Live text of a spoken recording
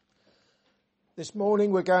This morning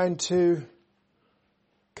we're going to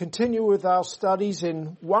continue with our studies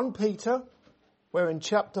in 1 Peter. We're in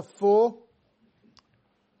chapter 4.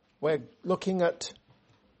 We're looking at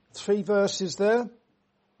 3 verses there,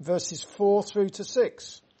 verses 4 through to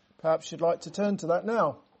 6. Perhaps you'd like to turn to that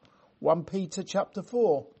now. 1 Peter chapter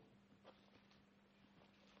 4.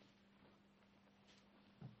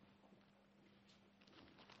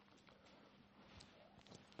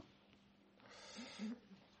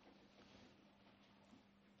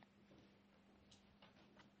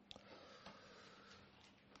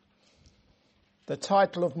 The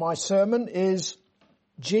title of my sermon is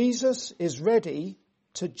Jesus is ready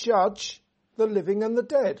to judge the living and the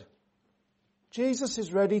dead. Jesus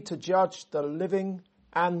is ready to judge the living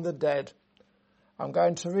and the dead. I'm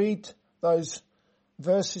going to read those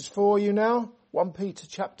verses for you now. 1 Peter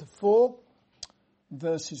chapter 4,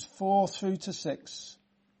 verses 4 through to 6.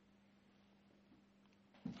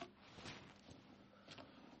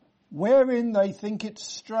 Wherein they think it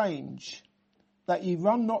strange that ye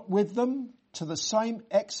run not with them to the same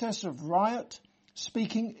excess of riot,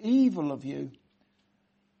 speaking evil of you,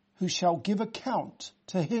 who shall give account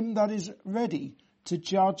to him that is ready to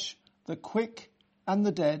judge the quick and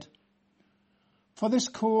the dead. For this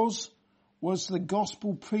cause was the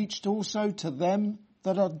gospel preached also to them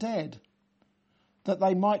that are dead, that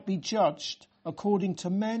they might be judged according to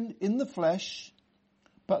men in the flesh,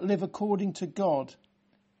 but live according to God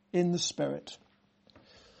in the Spirit.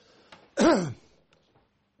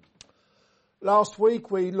 Last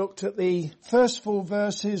week we looked at the first 4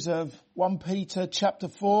 verses of 1 Peter chapter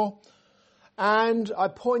 4, and I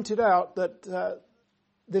pointed out that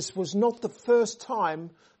this was not the first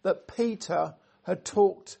time that Peter had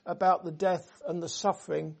talked about the death and the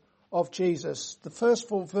suffering of Jesus. The first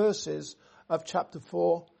 4 verses of chapter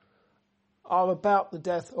 4 are about the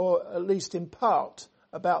death, or at least in part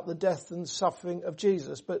about the death and suffering of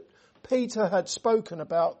Jesus. But Peter had spoken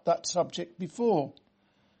about that subject before.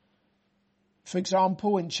 For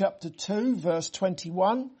example, in chapter 2, verse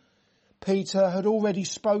 21, Peter had already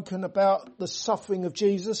spoken about the suffering of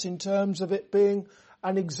Jesus in terms of it being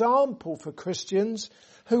an example for Christians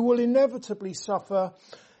who will inevitably suffer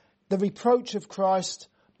the reproach of Christ,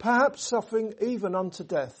 perhaps suffering even unto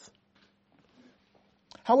death.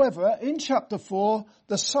 However, in chapter 4,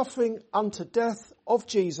 the suffering unto death of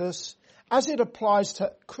Jesus, as it applies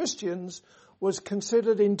to Christians, was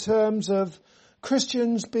considered in terms of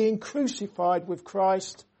Christians being crucified with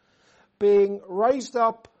Christ, being raised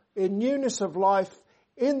up in newness of life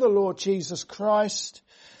in the Lord Jesus Christ,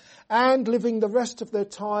 and living the rest of their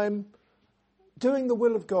time doing the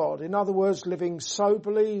will of God. In other words, living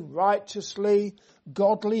soberly, righteously,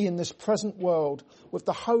 godly in this present world, with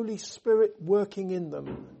the Holy Spirit working in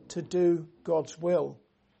them to do God's will.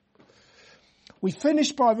 We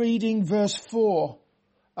finish by reading verse 4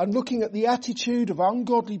 and looking at the attitude of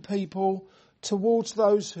ungodly people towards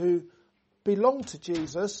those who belong to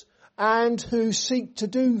Jesus and who seek to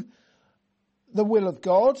do the will of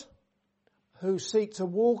God, who seek to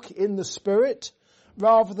walk in the Spirit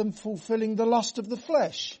rather than fulfilling the lust of the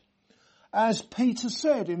flesh. As Peter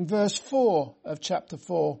said in verse 4 of chapter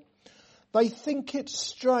 4, they think it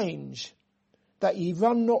strange that ye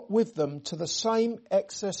run not with them to the same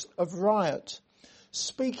excess of riot,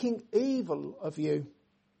 speaking evil of you.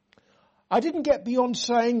 I didn't get beyond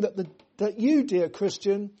saying that you, dear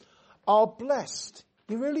Christian, are blessed.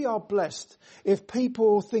 You really are blessed if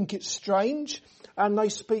people think it's strange and they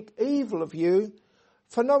speak evil of you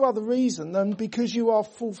for no other reason than because you are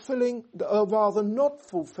fulfilling, or rather not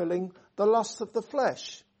fulfilling, the lust of the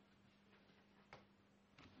flesh.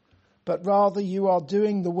 But rather you are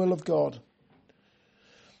doing the will of God.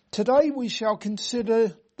 Today we shall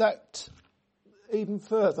consider that even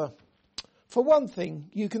further. For one thing,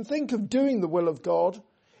 you can think of doing the will of God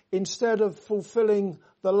instead of fulfilling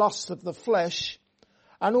the lust of the flesh,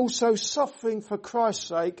 and also suffering for Christ's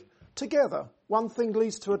sake together. One thing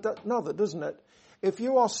leads to another, doesn't it? If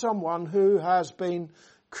you are someone who has been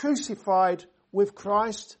crucified with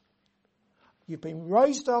Christ, you've been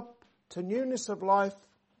raised up to newness of life,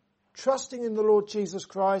 trusting in the Lord Jesus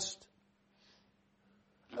Christ,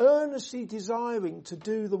 earnestly desiring to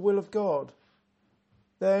do the will of God,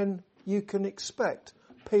 then you can expect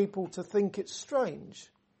people to think it's strange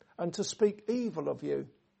and to speak evil of you.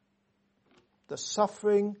 The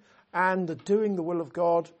suffering and the doing the will of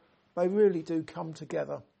God, they really do come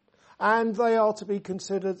together. And they are to be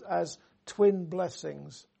considered as twin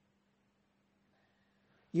blessings.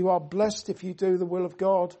 You are blessed if you do the will of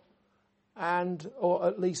God, or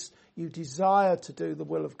at least you desire to do the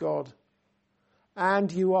will of God.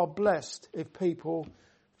 And you are blessed if people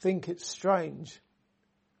think it's strange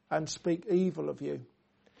and speak evil of you.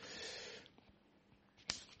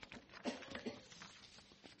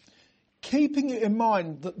 Keeping it in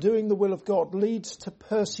mind that doing the will of God leads to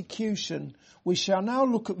persecution, we shall now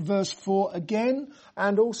look at verse 4 again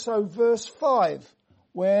and also verse 5,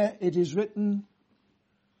 where it is written,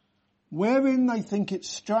 wherein they think it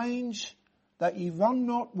strange that ye run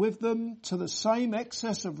not with them to the same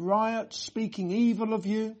excess of riot, speaking evil of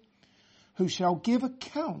you, who shall give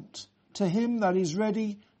account to him that is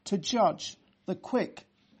ready to judge the quick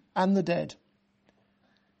and the dead.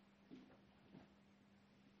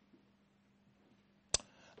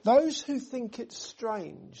 Those who think it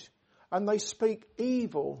strange and they speak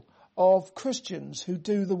evil of Christians who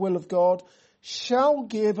do the will of God shall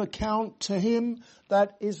give account to him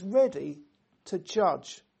that is ready to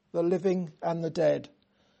judge the living and the dead.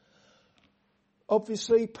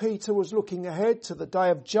 Obviously, Peter was looking ahead to the day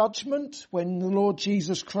of judgment when the Lord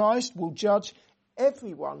Jesus Christ will judge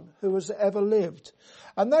everyone who has ever lived.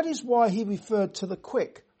 And that is why he referred to the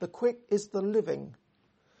quick. The quick is the living,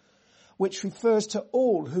 which refers to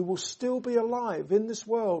all who will still be alive in this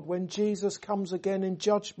world when Jesus comes again in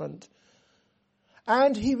judgment.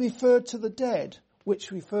 And he referred to the dead,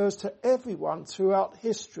 which refers to everyone throughout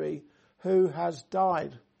history who has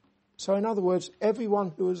died. So in other words,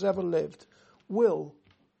 everyone who has ever lived will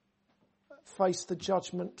face the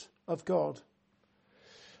judgment of God.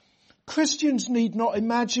 Christians need not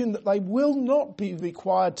imagine that they will not be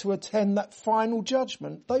required to attend that final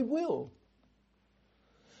judgment. They will.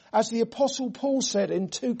 As the Apostle Paul said in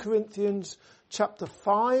 2 Corinthians chapter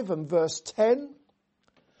 5 and verse 10,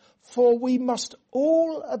 for we must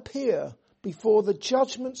all appear before the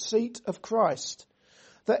judgment seat of Christ,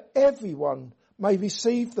 that everyone may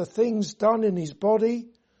receive the things done in his body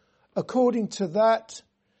according to that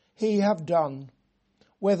he have done,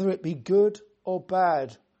 whether it be good or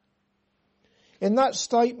bad. In that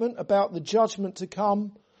statement about the judgment to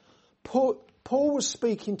come, Paul was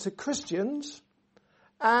speaking to Christians,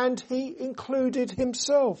 and he included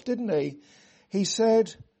himself, didn't he? He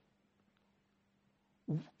said,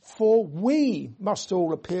 for we must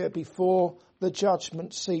all appear before the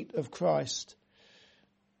judgment seat of Christ.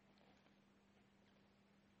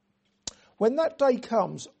 When that day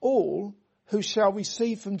comes, all who shall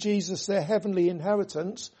receive from Jesus their heavenly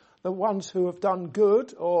inheritance, the ones who have done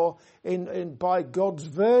good, or by God's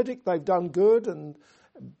verdict they've done good, and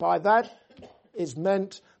by that is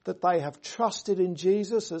meant that they have trusted in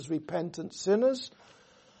Jesus as repentant sinners.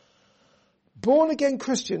 Born again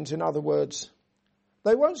Christians, in other words,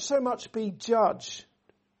 they won't so much be judged,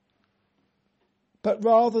 but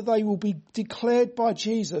rather they will be declared by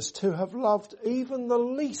Jesus to have loved even the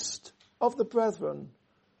least of the brethren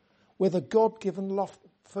with a God-given love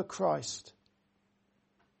for Christ.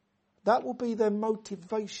 That will be their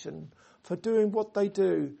motivation for doing what they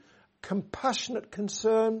do. Compassionate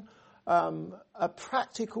concern, a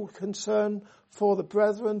practical concern for the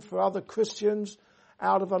brethren, for other Christians,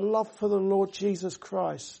 out of a love for the Lord Jesus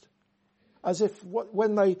Christ. As if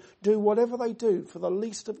when they do whatever they do for the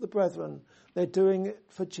least of the brethren, they're doing it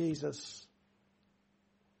for Jesus.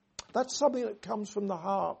 That's something that comes from the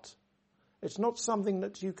heart. It's not something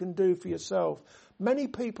that you can do for yourself. Many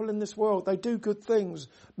people in this world, they do good things.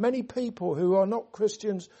 Many people who are not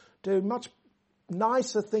Christians do much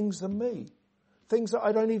nicer things than me. Things that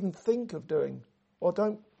I don't even think of doing or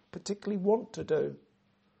don't particularly want to do.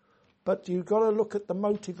 But you've got to look at the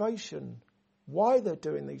motivation, why they're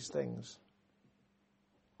doing these things.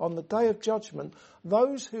 On the day of judgment,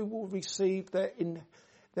 those who will receive their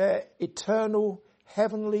eternal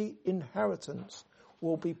heavenly inheritance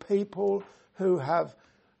will be people who have,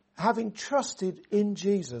 having trusted in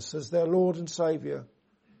Jesus as their Lord and Saviour,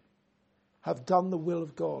 have done the will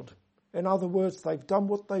of God. In other words, they've done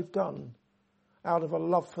what they've done out of a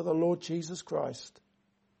love for the Lord Jesus Christ.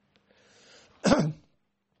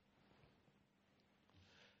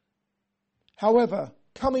 However,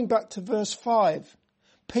 coming back to verse 5,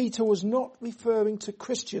 Peter was not referring to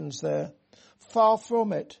Christians there. Far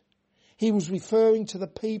from it. He was referring to the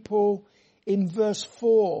people in verse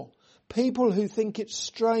 4, people who think it's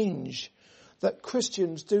strange that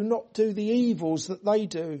Christians do not do the evils that they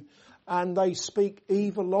do, and they speak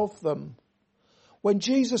evil of them. When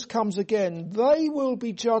Jesus comes again, they will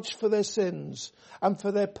be judged for their sins and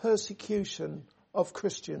for their persecution of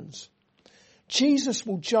Christians. Jesus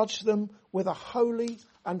will judge them with a holy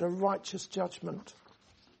and a righteous judgment.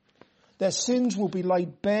 Their sins will be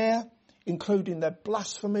laid bare, including their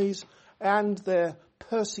blasphemies and their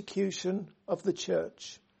persecution of the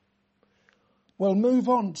church. We'll move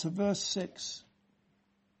on to verse 6.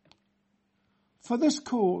 For this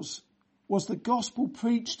cause was the gospel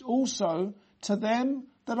preached also to them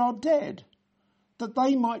that are dead, that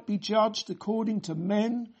they might be judged according to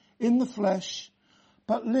men in the flesh,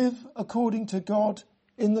 but live according to God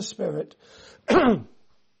in the Spirit.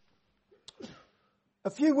 A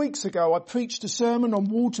few weeks ago I preached a sermon on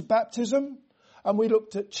water baptism, and we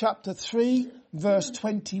looked at chapter 3, verse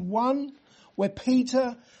 21, where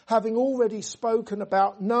Peter, having already spoken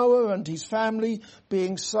about Noah and his family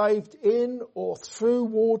being saved in or through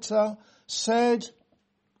water, said,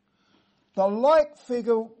 "The like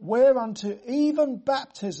figure whereunto even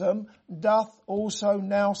baptism doth also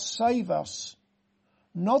now save us,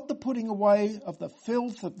 not the putting away of the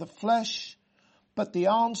filth of the flesh, but the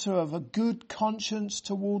answer of a good conscience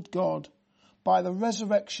toward God by the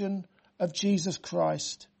resurrection of Jesus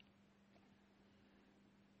Christ."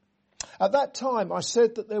 At that time I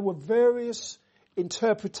said that there were various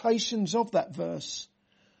interpretations of that verse.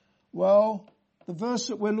 Well, the verse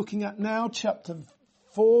that we're looking at now, chapter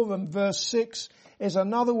 4 and verse 6, is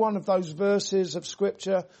another one of those verses of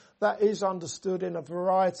Scripture that is understood in a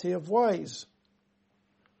variety of ways.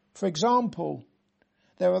 For example,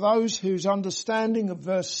 there are those whose understanding of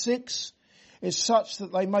verse 6 is such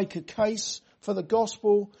that they make a case for the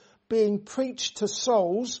gospel being preached to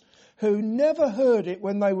souls who never heard it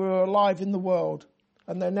when they were alive in the world,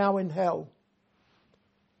 and they're now in hell.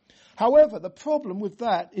 However, the problem with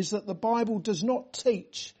that is that the Bible does not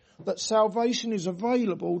teach that salvation is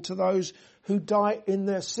available to those who die in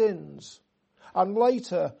their sins and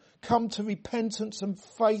later come to repentance and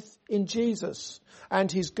faith in Jesus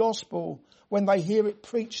and his gospel when they hear it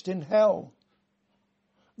preached in hell.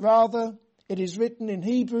 Rather, it is written in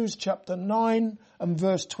Hebrews chapter 9 and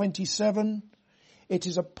verse 27, "It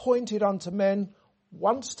is appointed unto men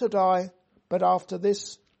once to die, but after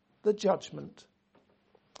this the judgment."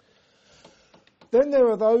 Then there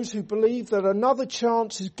are those who believe that another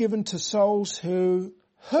chance is given to souls who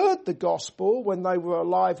heard the gospel when they were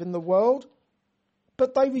alive in the world,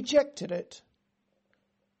 but they rejected it.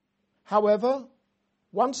 However,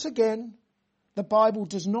 once again, the Bible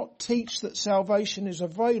does not teach that salvation is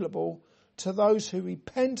available to those who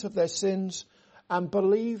repent of their sins and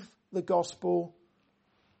believe the gospel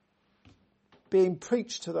being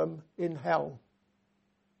preached to them in hell.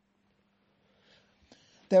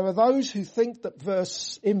 There are those who think that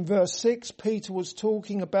in verse 6, Peter was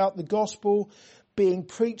talking about the gospel being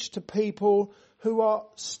preached to people who are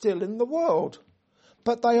still in the world,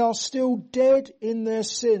 but they are still dead in their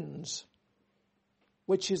sins,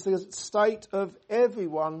 which is the state of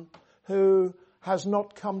everyone who has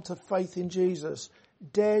not come to faith in Jesus,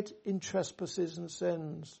 dead in trespasses and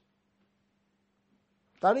sins.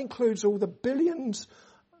 That includes all the billions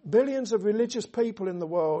of religious people in the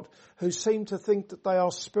world who seem to think that they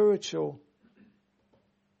are spiritual.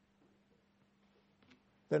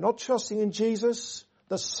 They're not trusting in Jesus,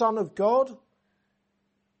 the Son of God.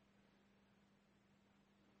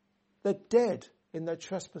 They're dead in their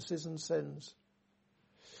trespasses and sins.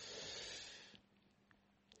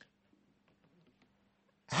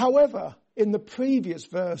 However, in the previous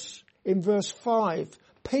verse, in verse 5,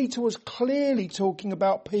 Peter was clearly talking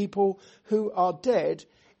about people who are dead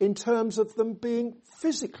in terms of them being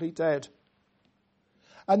physically dead.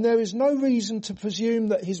 And there is no reason to presume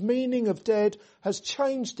that his meaning of dead has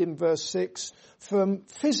changed in verse 6 from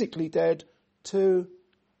physically dead to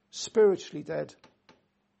spiritually dead.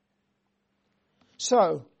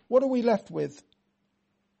 So, what are we left with?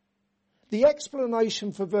 The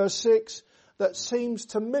explanation for verse 6 that seems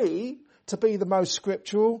to me to be the most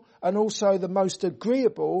scriptural and also the most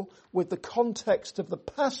agreeable with the context of the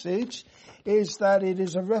passage is that it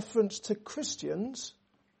is a reference to Christians.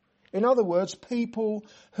 In other words, people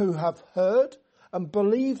who have heard and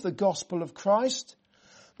believe the gospel of Christ.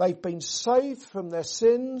 They've been saved from their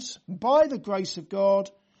sins by the grace of God.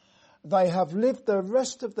 They have lived the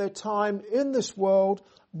rest of their time in this world,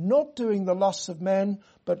 not doing the lusts of men,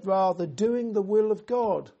 but rather doing the will of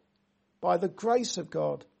God by the grace of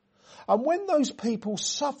God. And when those people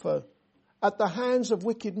suffer at the hands of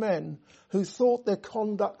wicked men who thought their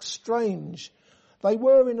conduct strange, they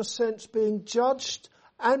were in a sense being judged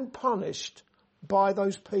and punished by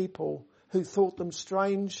those people who thought them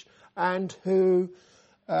strange and who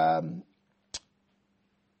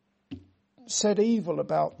said evil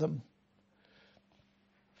about them.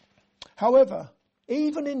 However,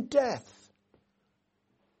 even in death,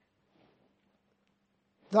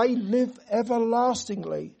 they live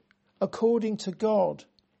everlastingly according to God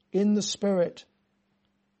in the Spirit.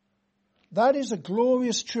 That is a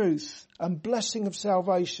glorious truth and blessing of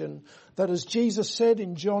salvation that, as Jesus said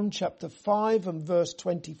in John chapter 5 and verse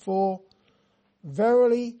 24,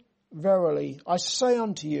 "Verily, verily, I say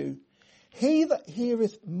unto you, he that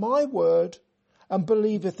heareth my word and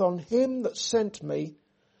believeth on him that sent me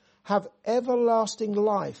have everlasting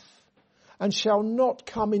life, and shall not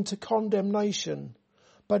come into condemnation,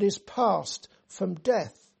 but is passed from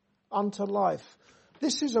death unto life.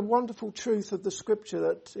 This is a wonderful truth of the scripture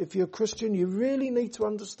that if you're a Christian, you really need to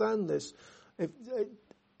understand this.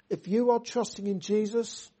 If you are trusting in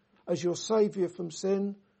Jesus as your saviour from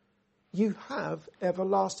sin, you have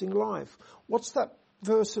everlasting life. What's that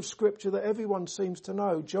verse of scripture that everyone seems to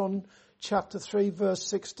know? John chapter 3 verse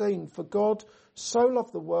 16. For God so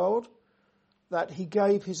loved the world that he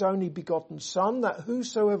gave his only begotten Son, that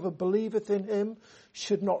whosoever believeth in him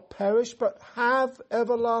should not perish, but have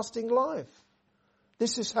everlasting life.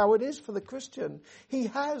 This is how it is for the Christian. He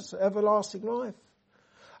has everlasting life.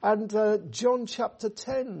 And John chapter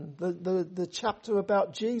 10, the chapter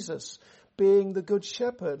about Jesus being the good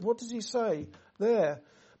shepherd, what does he say there?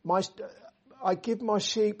 I give my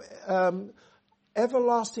sheep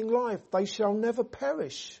everlasting life. They shall never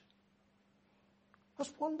perish.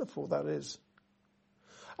 That's wonderful, that is.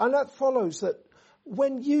 And that follows that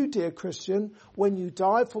when you, dear Christian, when you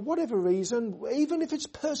die for whatever reason, even if it's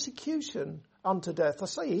persecution unto death, I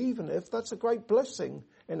say even if, that's a great blessing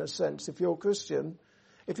in a sense if you're a Christian.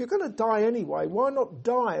 If you're going to die anyway, why not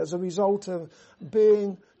die as a result of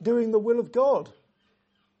doing the will of God?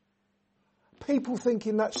 People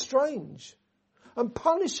thinking that's strange and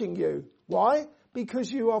punishing you. Why?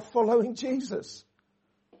 Because you are following Jesus.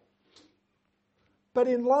 But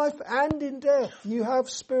in life and in death, you have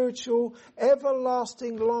spiritual,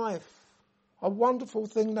 everlasting life. A wonderful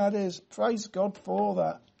thing that is. Praise God for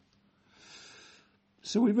that.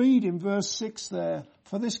 So we read in verse 6 there,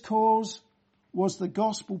 for this cause was the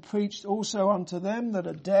gospel preached also unto them that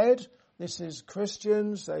are dead. This is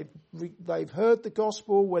Christians. They've heard the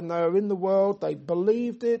gospel when they are in the world. They've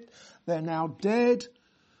believed it. They're now dead.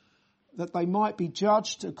 That they might be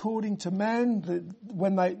judged according to men.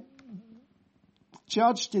 When they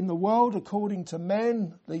judged in the world according to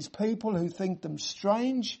men, these people who think them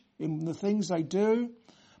strange in the things they do,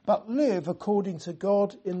 but live according to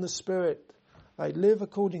God in the Spirit. They live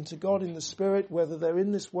according to God in the Spirit, whether they're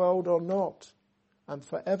in this world or not, and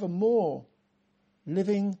forevermore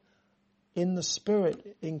living in the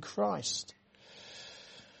Spirit in Christ.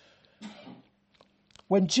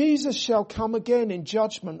 When Jesus shall come again in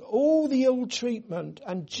judgment, all the ill treatment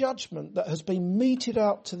and judgment that has been meted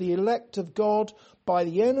out to the elect of God by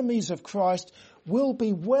the enemies of Christ will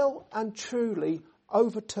be well and truly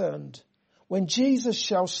overturned. When Jesus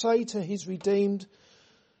shall say to his redeemed,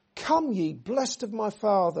 come ye, blessed of my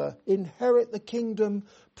Father, inherit the kingdom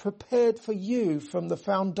prepared for you from the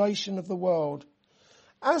foundation of the world.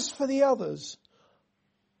 As for the others,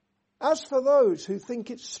 as for those who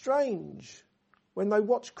think it strange when they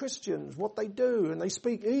watch Christians, what they do, and they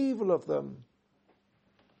speak evil of them,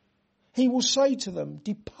 he will say to them,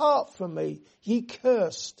 depart from me, ye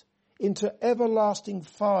cursed, into everlasting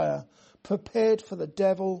fire, prepared for the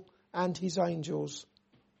devil and his angels.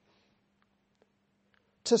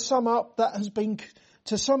 To sum up what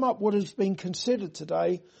has been considered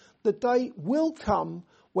today, the day will come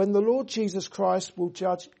when the Lord Jesus Christ will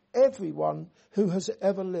judge everyone who has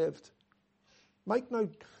ever lived.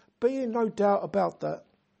 Be in no doubt about that.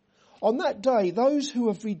 On that day, those who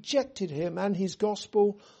have rejected him and his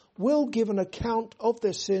gospel will give an account of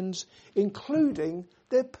their sins, including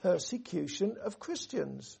their persecution of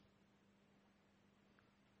Christians,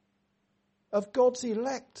 of God's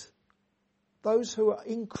elect, those who are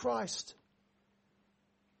in Christ,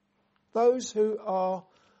 those who are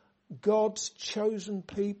God's chosen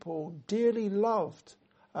people, dearly loved,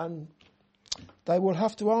 and they will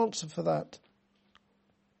have to answer for that.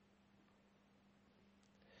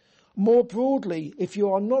 More broadly, if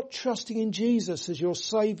you are not trusting in Jesus as your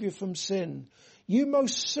saviour from sin, you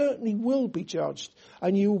most certainly will be judged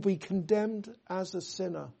and you will be condemned as a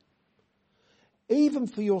sinner. Even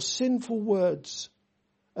for your sinful words.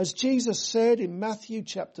 As Jesus said in Matthew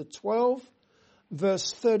chapter 12,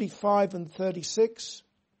 verse 35 and 36,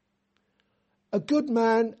 a good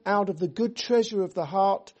man out of the good treasure of the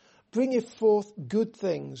heart bringeth forth good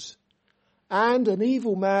things, and an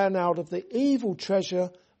evil man out of the evil treasure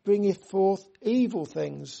bringeth forth evil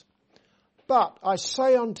things. But I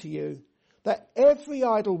say unto you, that every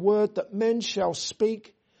idle word that men shall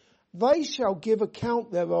speak, they shall give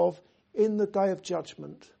account thereof in the day of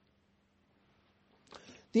judgment.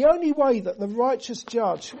 The only way that the righteous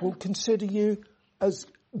judge will consider you as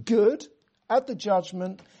good at the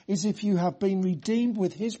judgment is if you have been redeemed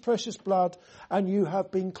with his precious blood and you have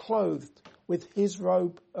been clothed with his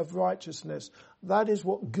robe of righteousness. That is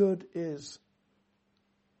what good is.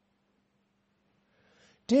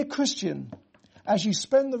 Dear Christian, As you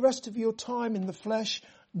spend the rest of your time in the flesh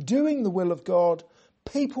doing the will of God,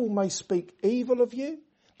 people may speak evil of you.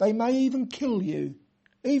 They may even kill you.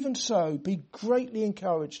 Even so, be greatly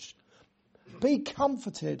encouraged. Be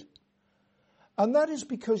comforted. And that is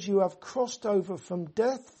because you have crossed over from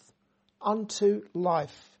death unto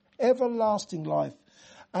life, everlasting life.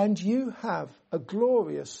 And you have a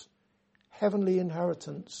glorious heavenly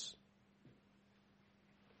inheritance.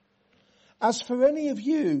 As for any of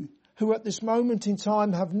you who at this moment in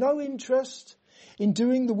time have no interest in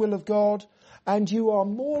doing the will of God, and you are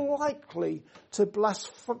more likely to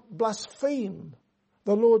blaspheme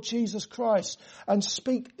the Lord Jesus Christ and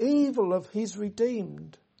speak evil of his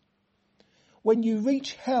redeemed, when you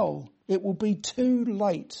reach hell, it will be too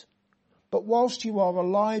late. But whilst you are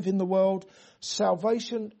alive in the world,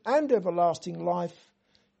 salvation and everlasting life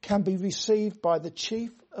can be received by the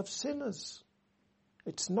chief of sinners.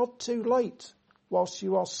 It's not too late whilst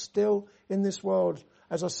you are still in this world.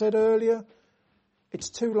 As I said earlier, it's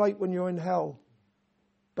too late when you're in hell.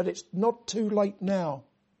 But it's not too late now.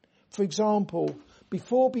 For example,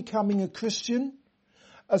 before becoming a Christian,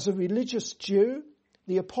 as a religious Jew,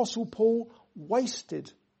 the Apostle Paul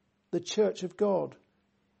wasted the church of God.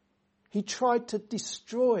 He tried to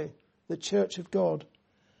destroy the church of God.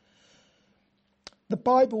 The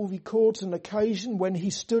Bible records an occasion when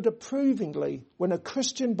he stood approvingly when a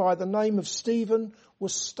Christian by the name of Stephen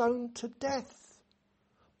was stoned to death.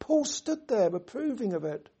 Paul stood there approving of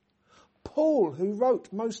it. Paul, who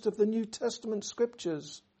wrote most of the New Testament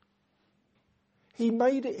scriptures, he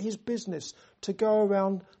made it his business to go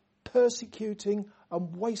around persecuting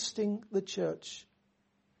and wasting the church.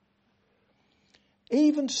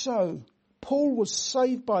 Even so, Paul was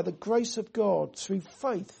saved by the grace of God through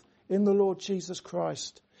faith in the Lord Jesus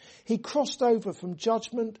Christ. He crossed over from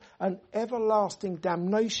judgment and everlasting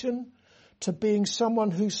damnation to being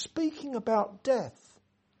someone who, speaking about death,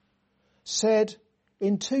 said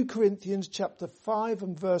in 2 Corinthians chapter 5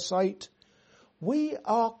 and verse 8, "We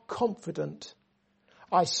are confident,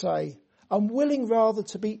 I say, and willing rather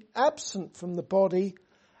to be absent from the body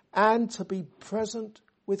and to be present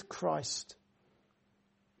with Christ."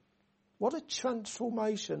 What a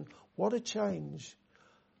transformation, what a change.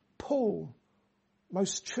 Paul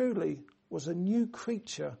most truly was a new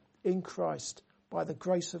creature in Christ by the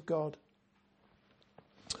grace of God.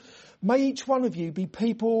 May each one of you be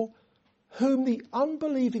people whom the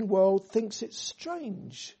unbelieving world thinks it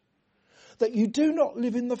strange that you do not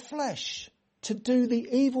live in the flesh to do the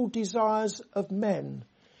evil desires of men,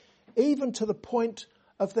 even to the point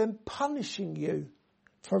of them punishing you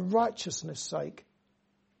for righteousness' sake.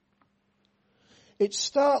 It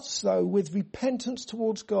starts, though, with repentance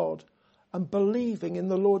towards God and believing in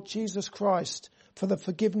the Lord Jesus Christ for the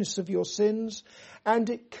forgiveness of your sins, and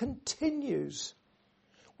it continues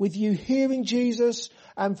with you hearing Jesus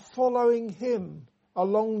and following him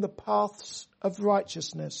along the paths of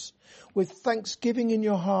righteousness with thanksgiving in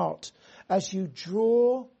your heart as you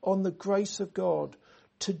draw on the grace of God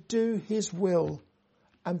to do his will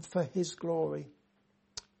and for his glory.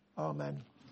 Amen.